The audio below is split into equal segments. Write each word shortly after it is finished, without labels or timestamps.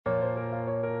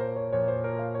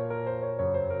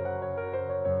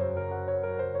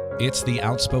It's the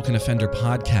Outspoken Offender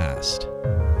Podcast.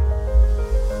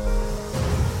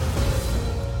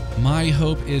 My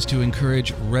hope is to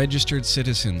encourage registered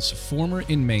citizens, former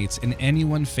inmates, and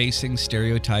anyone facing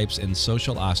stereotypes and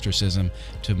social ostracism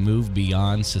to move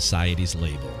beyond society's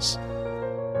labels.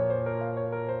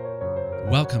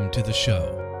 Welcome to the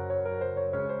show.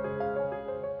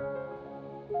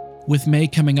 With May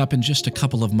coming up in just a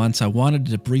couple of months, I wanted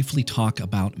to briefly talk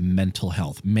about mental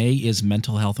health. May is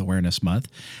Mental Health Awareness Month.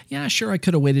 Yeah, sure, I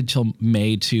could have waited till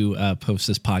May to post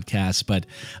this podcast, but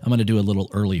I'm going to do a little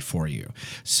early for you.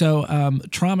 So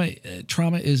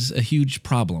trauma is a huge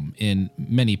problem in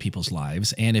many people's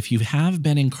lives, and if you have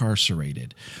been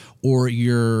incarcerated or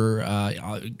you're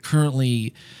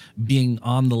currently being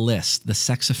on the list, the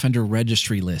sex offender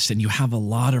registry list, and you have a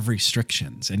lot of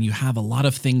restrictions and you have a lot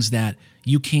of things that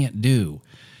you can't do,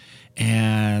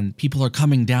 and people are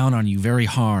coming down on you very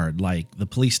hard, like the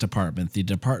police department, the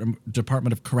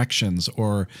Department of Corrections,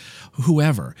 or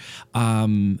whoever,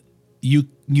 you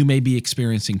may be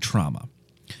experiencing trauma,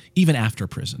 even after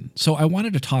prison. So I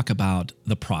wanted to talk about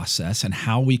the process and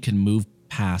how we can move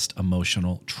past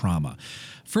emotional trauma.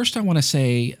 First, I want to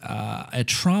say a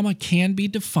trauma can be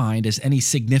defined as any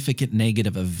significant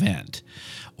negative event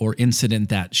or incident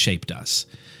that shaped us.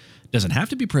 Doesn't have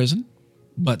to be prison,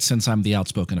 but since I'm the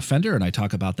outspoken offender and I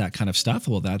talk about that kind of stuff,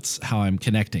 well, that's how I'm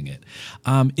connecting it.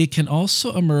 It can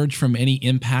also emerge from any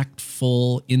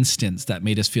impactful instance that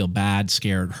made us feel bad,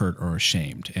 scared, hurt, or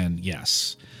ashamed. And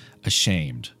yes,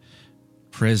 ashamed,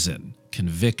 prison,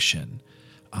 conviction,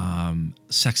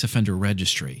 sex offender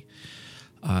registry.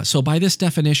 So by this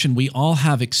definition, we all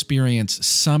have experienced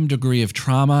some degree of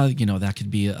trauma. You know, that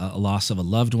could be a loss of a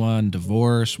loved one,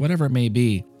 divorce, whatever it may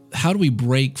be. How do we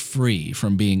break free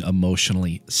from being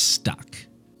emotionally stuck?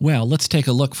 Well, let's take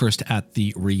a look first at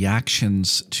the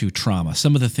reactions to trauma.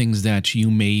 Some of the things that you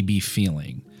may be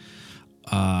feeling.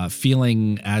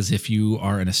 Feeling as if you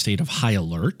are in a state of high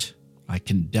alert. I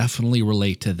can definitely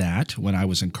relate to that when I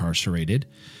was incarcerated.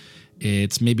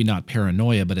 It's maybe not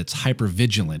paranoia, but it's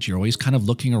hypervigilant. You're always kind of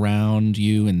looking around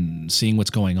you and seeing what's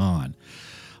going on.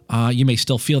 You may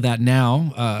still feel that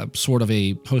now, sort of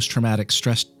a post-traumatic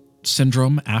stress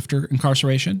syndrome after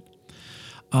incarceration.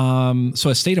 So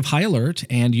a state of high alert,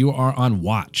 and you are on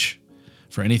watch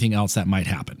for anything else that might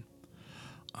happen.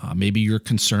 Maybe you're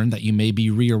concerned that you may be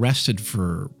rearrested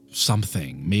for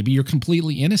something. Maybe you're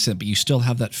completely innocent, but you still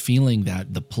have that feeling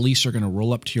that the police are going to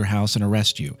roll up to your house and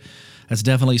arrest you. That's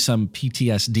definitely some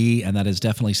PTSD, and that is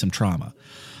definitely some trauma.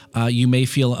 You may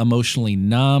feel emotionally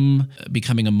numb,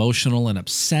 becoming emotional and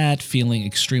upset, feeling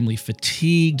extremely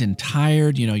fatigued and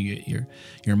tired. You know,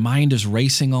 your mind is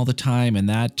racing all the time, and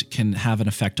that can have an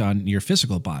effect on your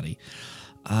physical body.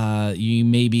 You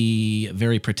may be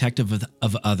very protective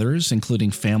of others,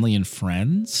 including family and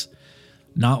friends,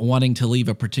 not wanting to leave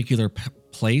a particular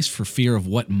place for fear of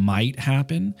what might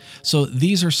happen. So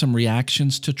these are some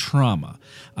reactions to trauma.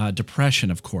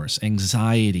 Depression, of course,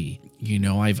 anxiety. You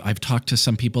know, I've talked to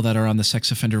some people that are on the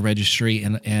sex offender registry,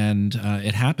 and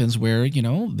it happens where, you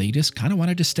know, they just kind of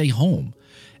wanted to stay home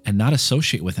and not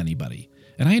associate with anybody.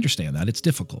 And I understand that. It's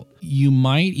difficult. You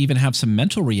might even have some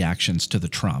mental reactions to the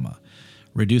trauma.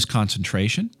 Reduced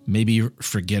concentration, maybe you're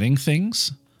forgetting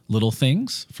things, little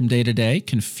things from day to day,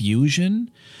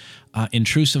 confusion,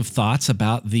 intrusive thoughts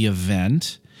about the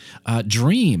event,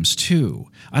 dreams too.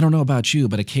 I don't know about you,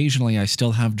 but occasionally I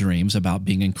still have dreams about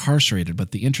being incarcerated.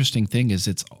 But the interesting thing is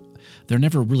they're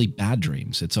never really bad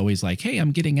dreams. It's always like, hey,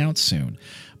 I'm getting out soon.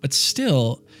 But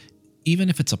still, even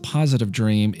if it's a positive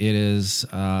dream, it is,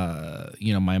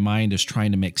 my mind is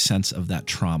trying to make sense of that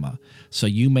trauma. So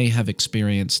you may have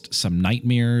experienced some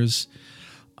nightmares.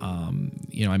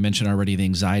 I mentioned already the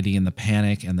anxiety and the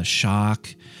panic and the shock.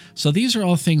 So these are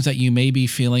all things that you may be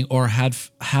feeling or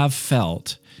have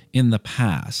felt in the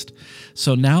past.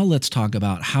 So now let's talk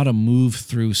about how to move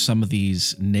through some of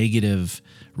these negative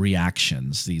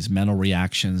reactions, these mental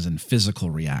reactions and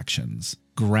physical reactions.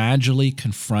 Gradually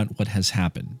confront what has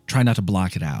happened. Try not to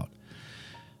block it out.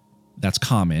 That's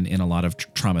common in a lot of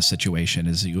trauma situation,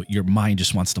 is your mind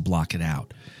just wants to block it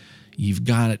out. You've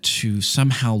got to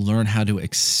somehow learn how to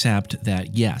accept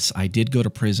that, yes, I did go to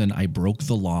prison, I broke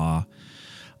the law,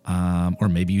 or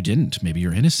maybe you didn't. Maybe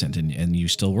you're innocent and you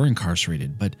still were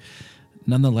incarcerated. But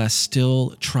nonetheless,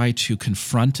 still try to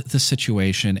confront the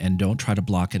situation and don't try to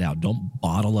block it out. Don't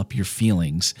bottle up your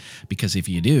feelings, because if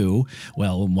you do,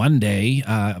 well, one day,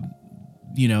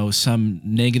 some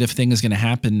negative thing is going to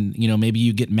happen. You know, maybe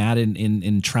you get mad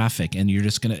in traffic and you're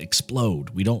just going to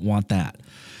explode. We don't want that.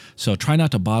 So try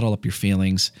not to bottle up your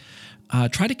feelings.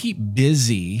 Try to keep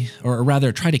busy, or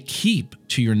rather try to keep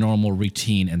to your normal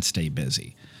routine and stay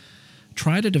busy.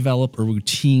 Try to develop a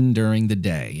routine during the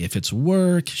day. If it's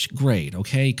work, great.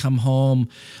 Okay, come home,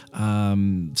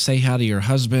 say hi to your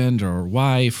husband or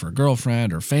wife or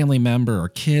girlfriend or family member or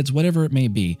kids, whatever it may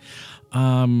be.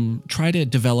 Try to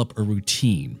develop a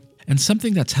routine. And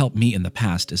something that's helped me in the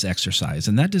past is exercise.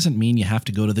 And that doesn't mean you have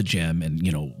to go to the gym and,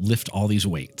 lift all these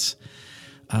weights.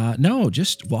 No,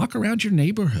 just walk around your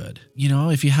neighborhood.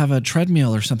 If you have a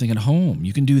treadmill or something at home,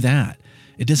 you can do that.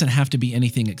 It doesn't have to be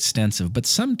anything extensive, but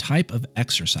some type of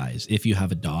exercise. If you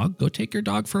have a dog, go take your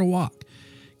dog for a walk.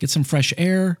 Get some fresh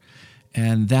air,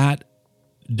 and that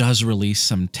does release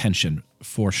some tension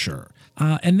for sure.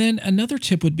 And then another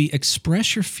tip would be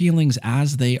express your feelings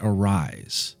as they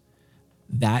arise.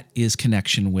 That is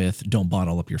connection with don't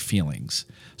bottle up your feelings.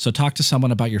 So talk to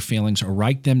someone about your feelings or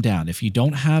write them down. If you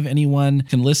don't have anyone who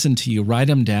can listen to you, write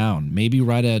them down. Maybe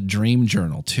write a dream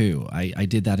journal too. I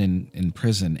did that in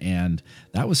prison, and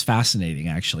that was fascinating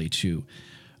actually to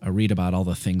read about all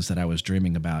the things that I was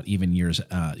dreaming about even years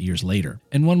later.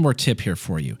 And one more tip here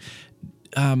for you.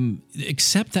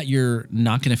 Accept that you're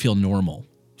not going to feel normal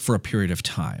for a period of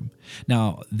time.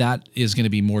 Now, that is going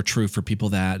to be more true for people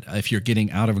that if you're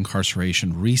getting out of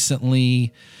incarceration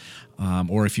recently,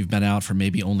 or if you've been out for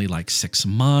maybe only like 6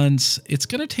 months, it's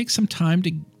going to take some time to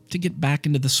get back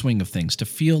into the swing of things, to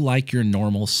feel like your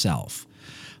normal self.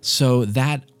 So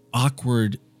that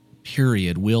awkward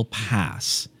period will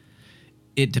pass.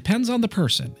 It depends on the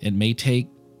person. It may take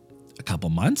a couple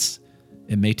months.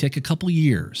 It may take a couple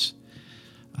years.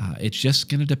 It's just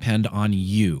going to depend on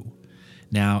you.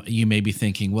 Now, you may be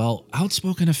thinking, well,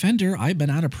 outspoken offender, I've been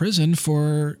out of prison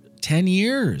for 10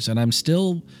 years and I'm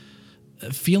still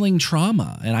feeling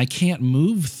trauma and I can't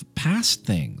move past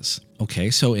things.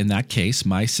 Okay, so in that case,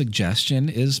 my suggestion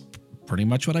is pretty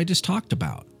much what I just talked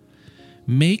about.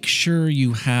 Make sure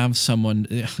you have someone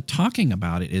talking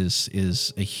about it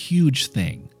is a huge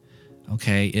thing.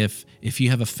 Okay, if you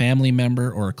have a family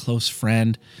member or a close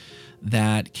friend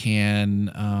that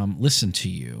can listen to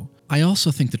you. I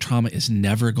also think the trauma is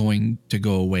never going to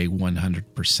go away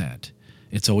 100%.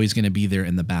 It's always going to be there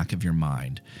in the back of your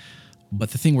mind.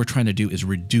 But the thing we're trying to do is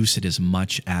reduce it as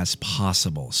much as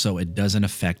possible so it doesn't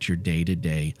affect your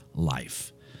day-to-day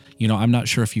life. I'm not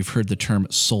sure if you've heard the term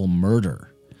soul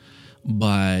murder,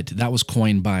 but that was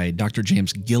coined by Dr.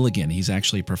 James Gilligan. He's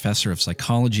actually a professor of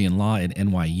psychology and law at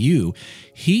NYU.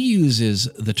 He uses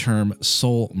the term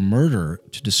soul murder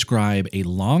to describe a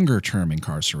longer-term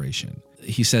incarceration.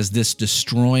 He says this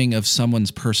destroying of someone's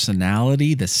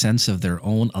personality, the sense of their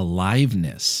own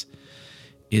aliveness,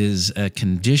 is a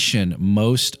condition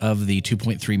most of the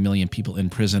 2.3 million people in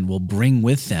prison will bring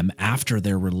with them after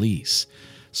their release.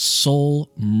 Soul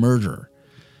murder.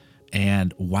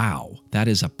 And wow, that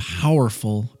is a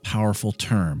powerful, powerful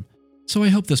term. So I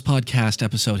hope this podcast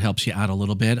episode helps you out a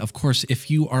little bit. Of course,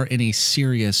 if you are in a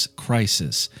serious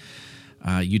crisis,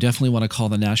 you definitely want to call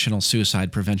the National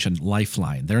Suicide Prevention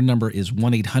Lifeline. Their number is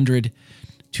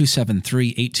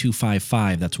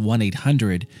 1-800-273-8255. That's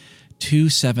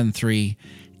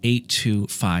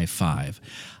 1-800-273-8255.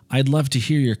 I'd love to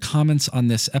hear your comments on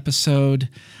this episode.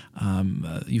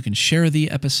 You can share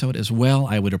the episode as well.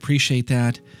 I would appreciate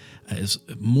that. As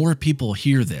more people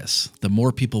hear this, the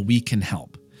more people we can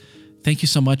help. Thank you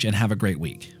so much and have a great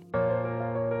week.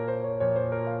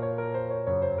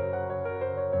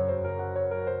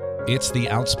 It's the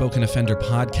Outspoken Offender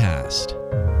Podcast.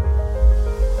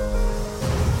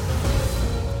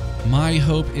 My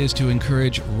hope is to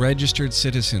encourage registered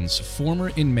citizens,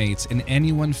 former inmates, and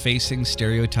anyone facing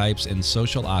stereotypes and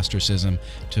social ostracism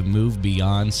to move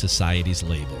beyond society's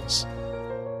labels.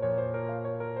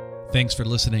 Thanks for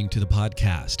listening to the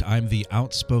podcast. I'm the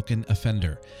Outspoken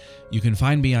Offender. You can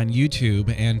find me on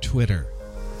YouTube and Twitter.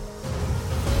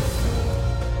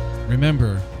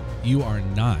 Remember, you are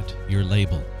not your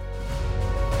label.